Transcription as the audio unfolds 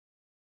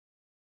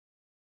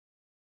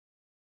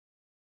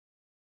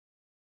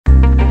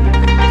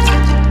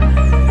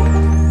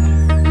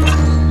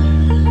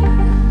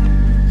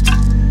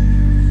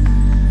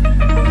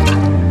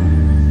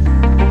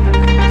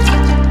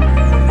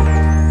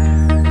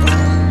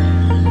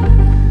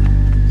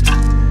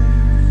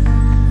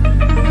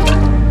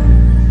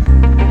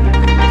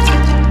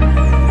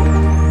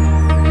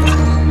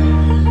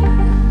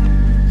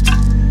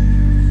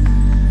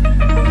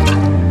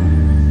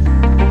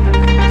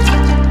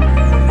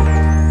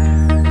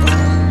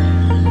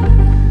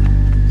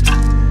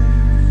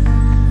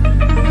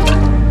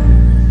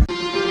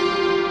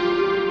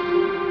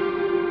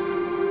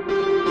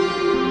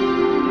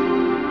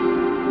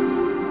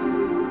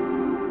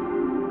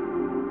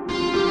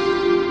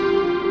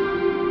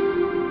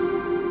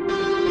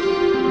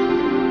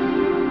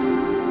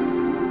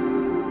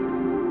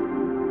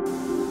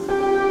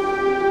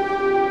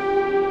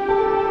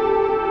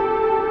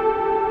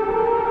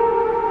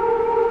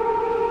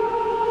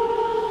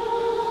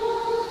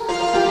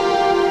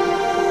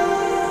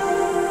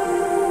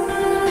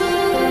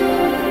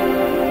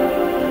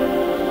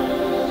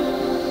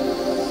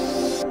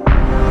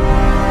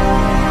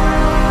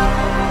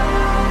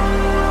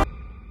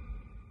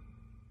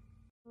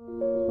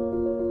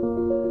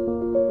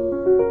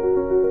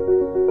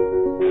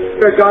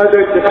are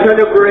gathered to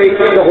celebrate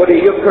the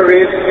Holy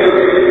Eucharist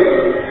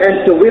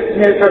and to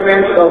witness the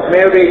sacrament of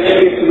marriage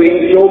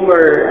between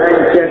JOEMAR and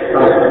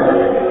JESSA.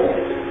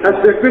 As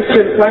the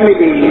Christian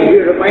family, we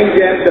remind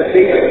them that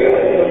they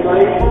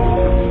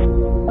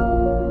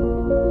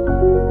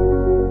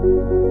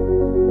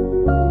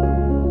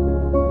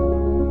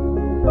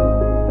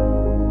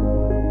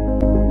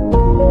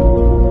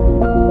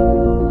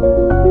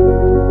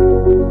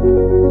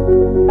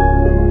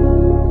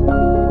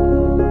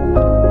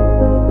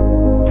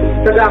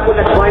Kada ako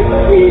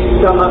nag-advise is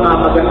sa mga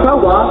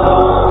mag-asawa,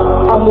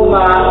 ang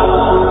mga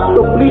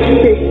to please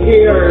take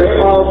care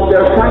of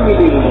their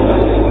family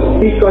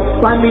because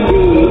family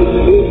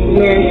is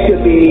meant to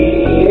be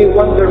a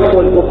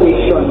wonderful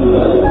vocation.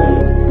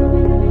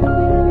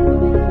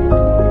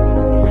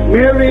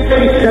 Marriage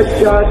is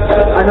not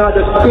just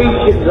another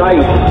stage in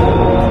life,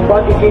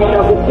 but it is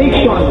a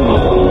vocation.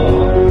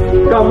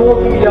 Kamu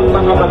bilang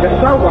mga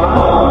mag-asawa,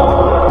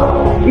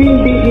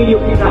 hindi ninyo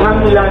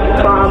kinahanglan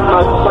pa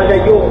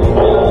magpalayo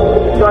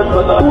sa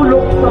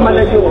magtulog sa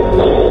malayo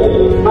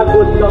at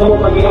huwag na mo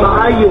maging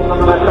maayong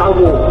mga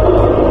asawo.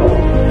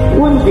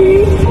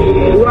 Kundi,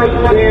 right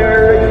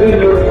there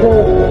in your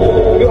home,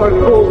 you are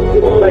called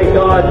by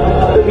God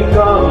to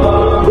become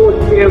good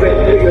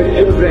parents to your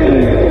children.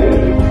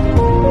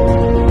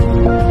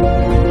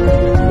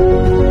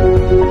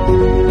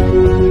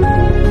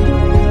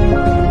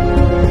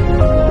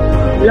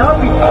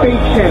 Love is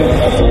patient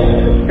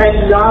and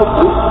love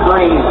is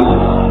kind.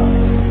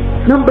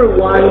 Number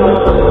one,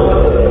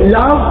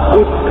 love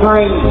is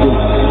kind.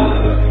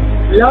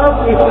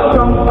 Love is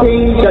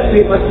something that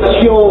we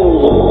must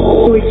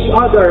show to each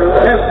other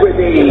every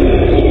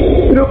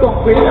day through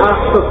concrete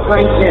acts of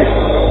kindness.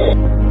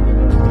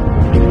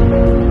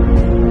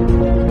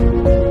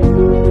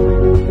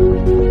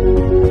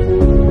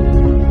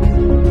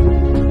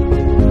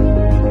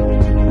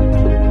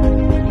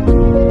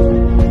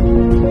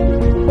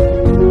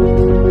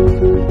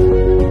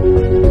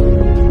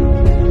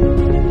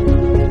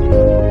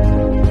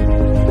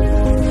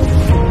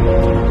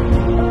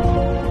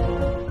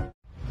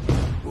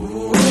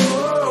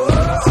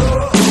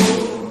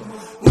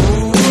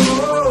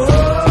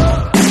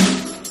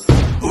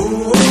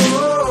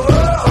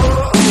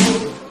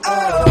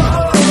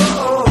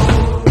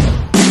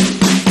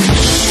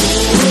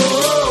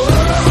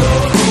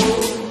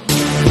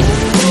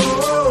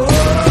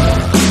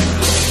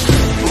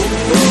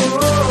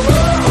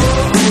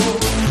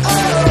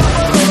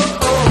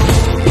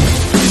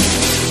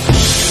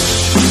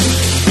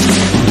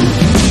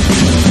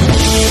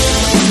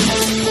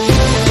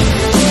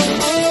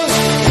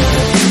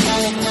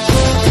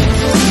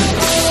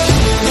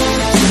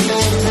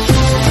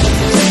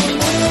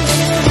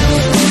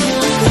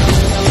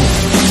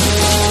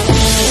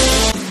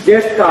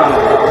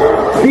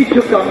 JESSA, did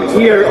you come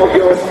here of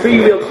your own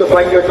free will to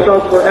find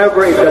yourself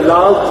forever in the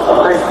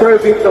love and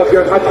service of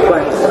your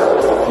husband?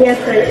 Yes,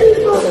 I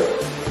do, Father.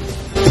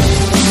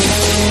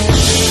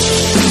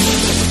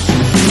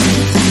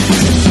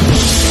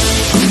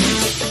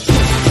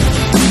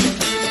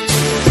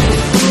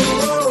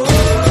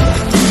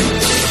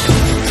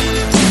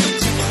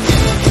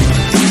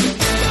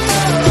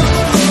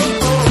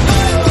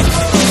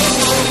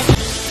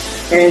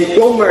 And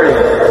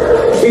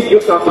JOEMAR, did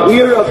you come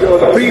here of your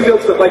own free will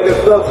to find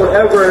yourself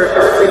forever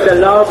in the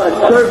love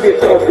and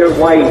service of your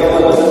wife?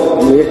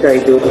 Yes,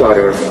 I do,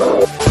 Father.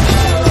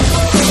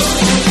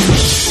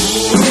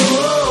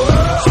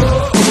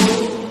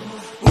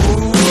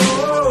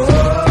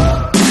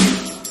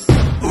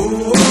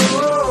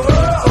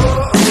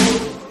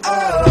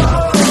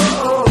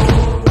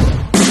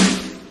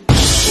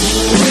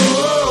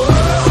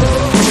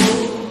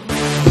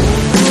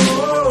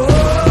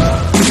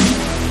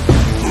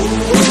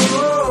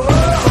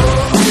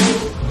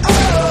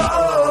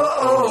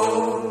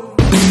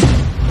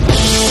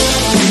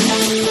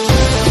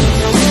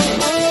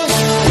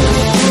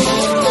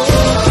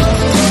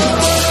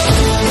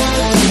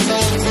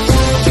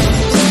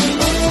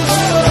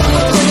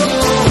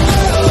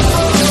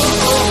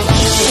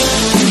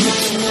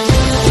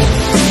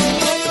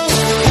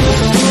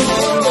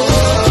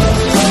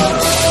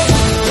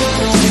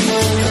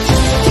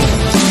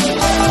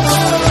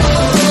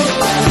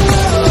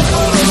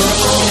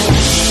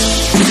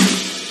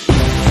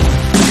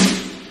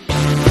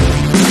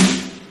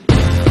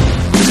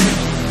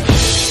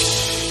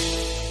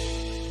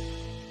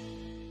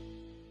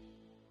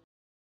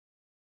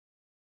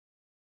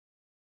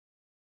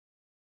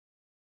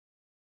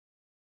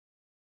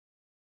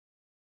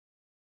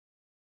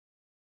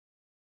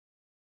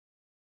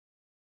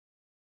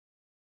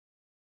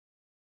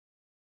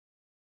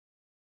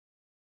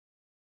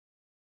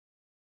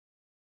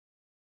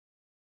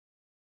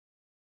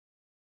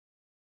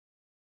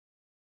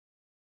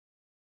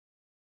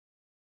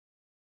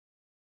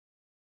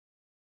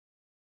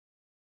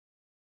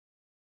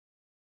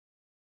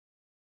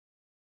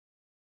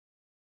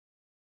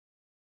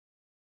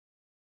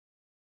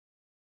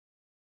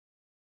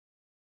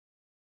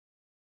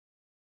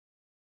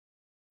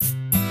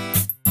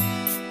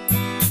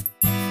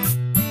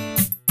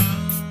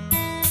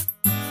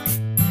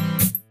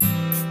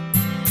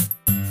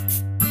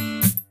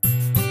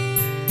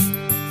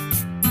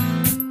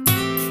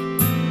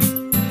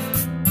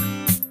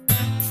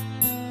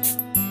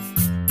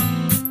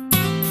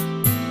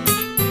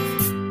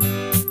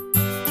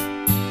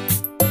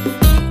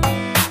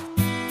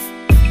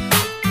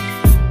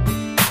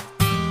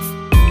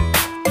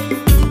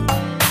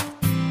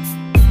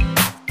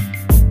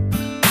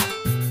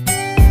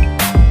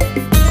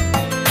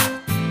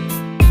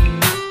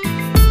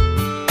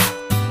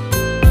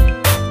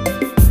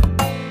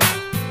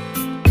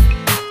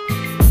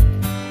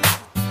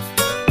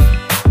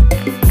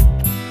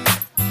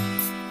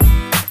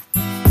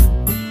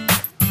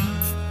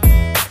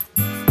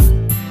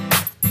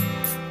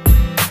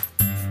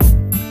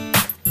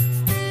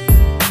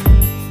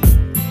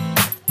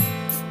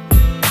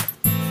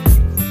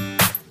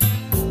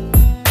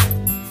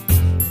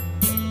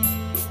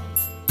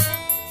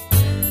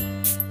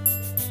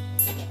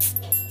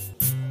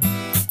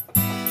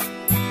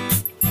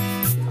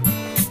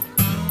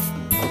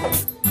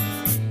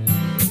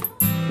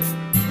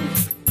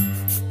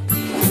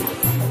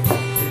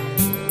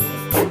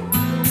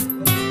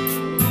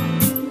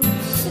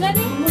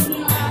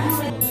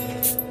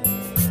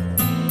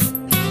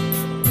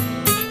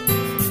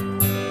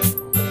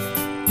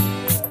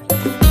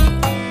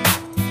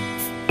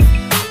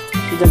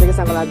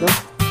 sa kalado.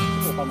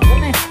 Bukan mo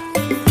na eh.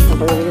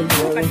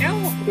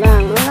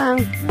 Lang, lang.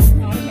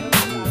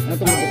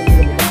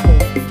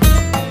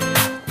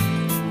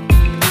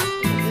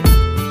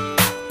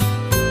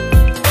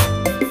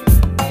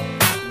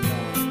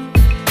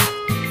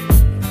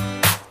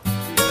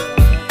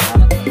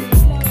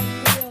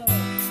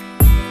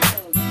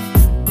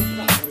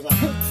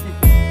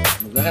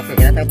 Maglalap ka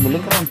kaya tapos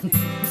bulong ka ron.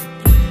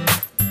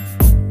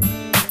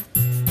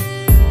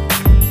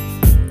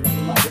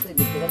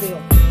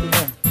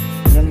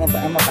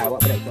 Yang mapawa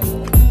pada itu.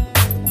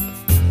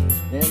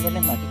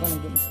 Jangan mati kau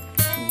nanti.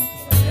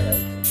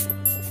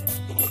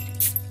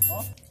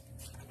 Oh,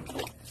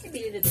 ini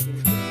dia tu.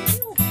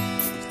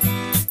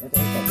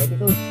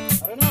 Itu.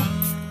 Arena.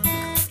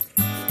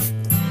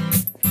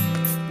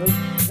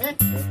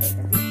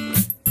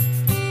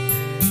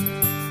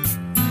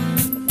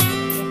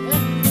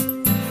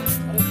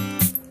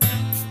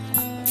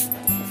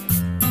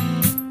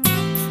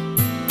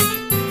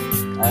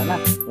 Ayo,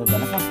 udah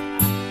enak kan?